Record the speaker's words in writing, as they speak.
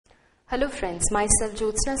Hello friends, myself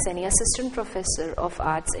Jyotsna Saini, Assistant Professor of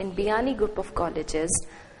Arts in Biyani Group of Colleges,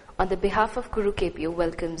 on the behalf of Guru KPU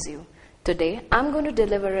welcomes you. Today I'm going to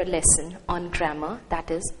deliver a lesson on grammar,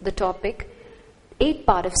 that is the topic 8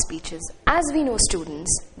 part of speeches. As we know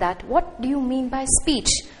students that what do you mean by speech?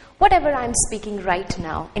 Whatever I'm speaking right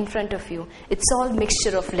now in front of you, it's all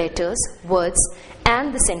mixture of letters, words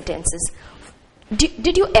and the sentences.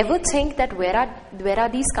 Did you ever think that where are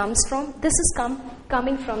these comes from? This is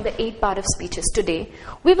coming from the 8 part of speeches. Today,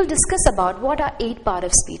 we will discuss about what are 8 part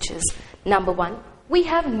of speeches. Number 1, we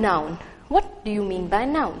have noun. What do you mean by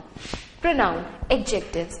noun? Pronoun,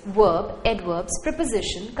 adjectives, verb, adverbs,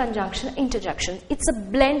 preposition, conjunction, interjection. It's a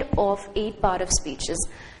blend of 8 part of speeches.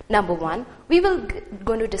 Number 1, we will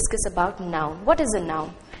going to discuss about noun. What is a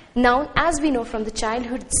noun? Noun, as we know from the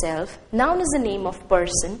childhood itself, noun is the name of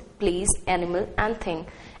person, place, animal and thing.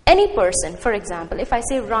 Any person, for example, if I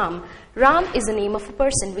say Ram, Ram is the name of a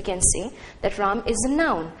person, we can say that Ram is a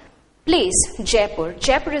noun. Place, Jaipur,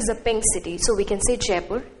 Jaipur is a pink city, so we can say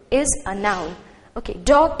Jaipur is a noun. Okay,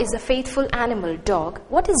 dog is a faithful animal, dog.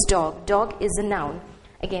 What is dog? Dog is a noun.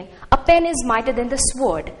 Again, a pen is mightier than the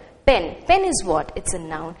sword. Pen. Pen is what? It's a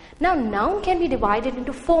noun. Now, noun can be divided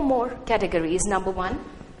into 4 more categories. Number 1,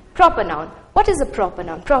 proper noun. What is a proper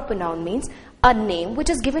noun? Proper noun means a name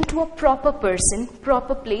which is given to a proper person,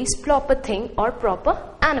 proper place, proper thing or proper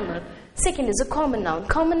animal. Second is a common noun.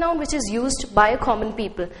 Common noun which is used by a common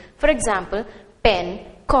people. For example, pen,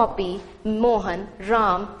 copy, Mohan,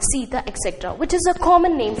 Ram, Sita, etc. which is a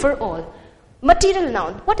common name for all. Material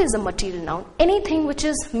noun. What is a material noun? Anything which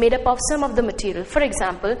is made up of some of the material. For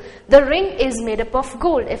example, the ring is made up of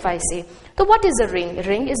gold, if I say. So what is a ring? A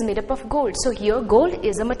ring is made up of gold. So here gold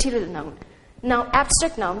is a material noun. Now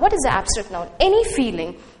abstract noun. What is the abstract noun? Any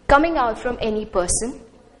feeling coming out from any person.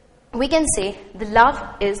 We can say the love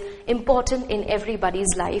is important in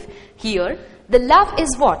everybody's life. Here the love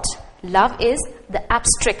is what? Love is the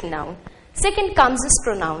abstract noun. Second comes as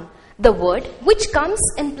pronoun. The word which comes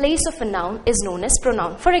in place of a noun is known as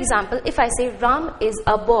pronoun. For example, if I say Ram is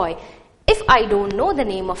a boy, if I don't know the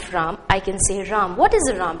name of Ram, I can say Ram. What is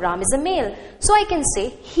a Ram? Ram is a male. So I can say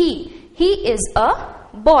he. He is a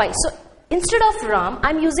boy. So instead of Ram,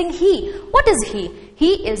 I'm using he. What is he?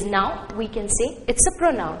 He is now, we can say it's a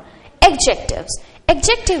pronoun. Adjectives.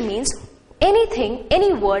 Adjective means anything,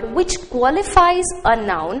 any word which qualifies a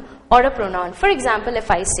noun or a pronoun. For example, if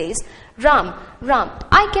I say Ram,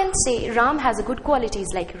 I can say Ram has a good qualities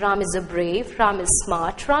like Ram is a brave, Ram is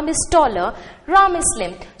smart, Ram is taller, Ram is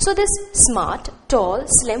slim. So this smart, tall,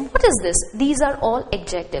 slim, what is this? These are all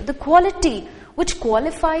adjectives. The quality which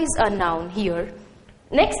qualifies a noun here.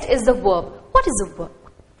 Next is the verb. What is a verb?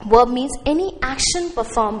 Verb means any action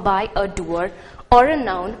performed by a doer or a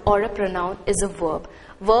noun or a pronoun is a verb.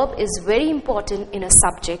 Verb is very important in a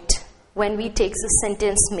subject when we take the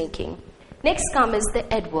sentence making. Next comes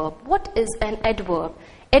the adverb. What is an adverb?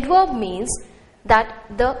 Adverb means that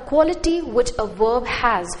the quality which a verb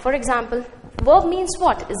has. For example, verb means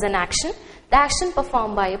what? Is an action. The action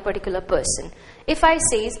performed by a particular person. If I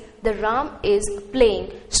say the Ram is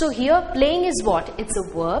playing, so here playing is what? It's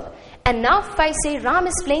a verb. And now if I say Ram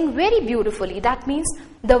is playing very beautifully, that means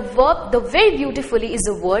the verb, the very beautifully is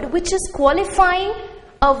a word which is qualifying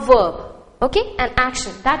a verb. Okay, an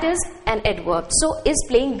action, that is an adverb. So, is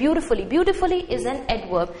playing beautifully. Beautifully is an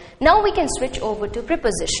adverb. Now we can switch over to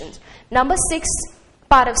prepositions. Number 6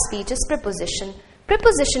 part of speech is preposition.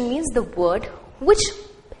 Preposition means the word which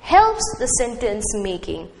helps the sentence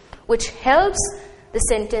making, which helps the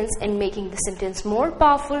sentence in making the sentence more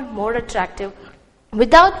powerful, more attractive.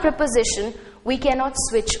 Without preposition, we cannot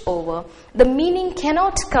switch over. The meaning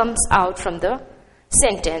cannot come out from the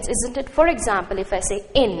sentence, isn't it? For example, if I say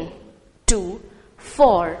in, to,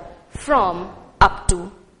 for, from, up to,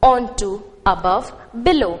 on to, above,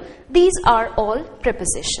 below. These are all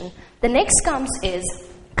preposition. The next comes is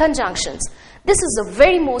conjunctions. This is a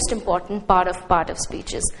very most important part of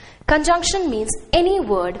speeches. Conjunction means any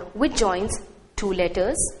word which joins 2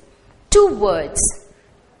 letters, 2 words,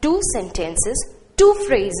 2 sentences, 2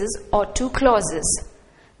 phrases or 2 clauses.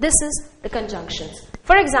 This is the conjunctions.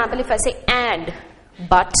 For example, if I say and,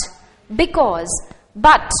 but, because,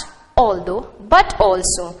 but, although, but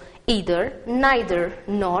also, either, neither,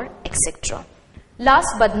 nor, etc. Last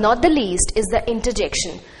but not the least is the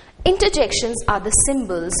interjection. Interjections are the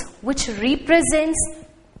symbols which represents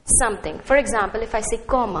something. For example, if I say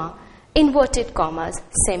comma, inverted commas,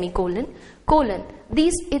 semicolon, colon,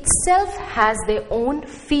 these itself has their own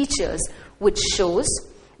features which shows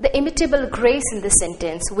the imitable grace in the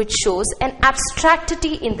sentence, which shows an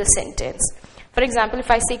abstractity in the sentence. For example, if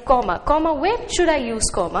I say comma, where should I use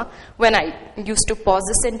comma? When I used to pause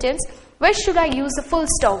the sentence. Where should I use the full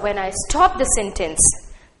stop? When I stop the sentence.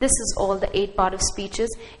 This is all the 8 part of speeches.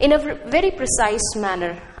 In a very precise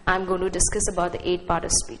manner, I'm going to discuss about the 8 part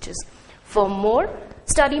of speeches. For more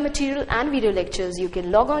study material and video lectures, you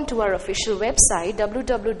can log on to our official website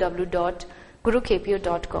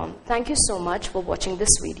www.gurukpo.com. Thank you so much for watching this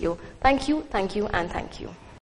video. Thank you, and thank you.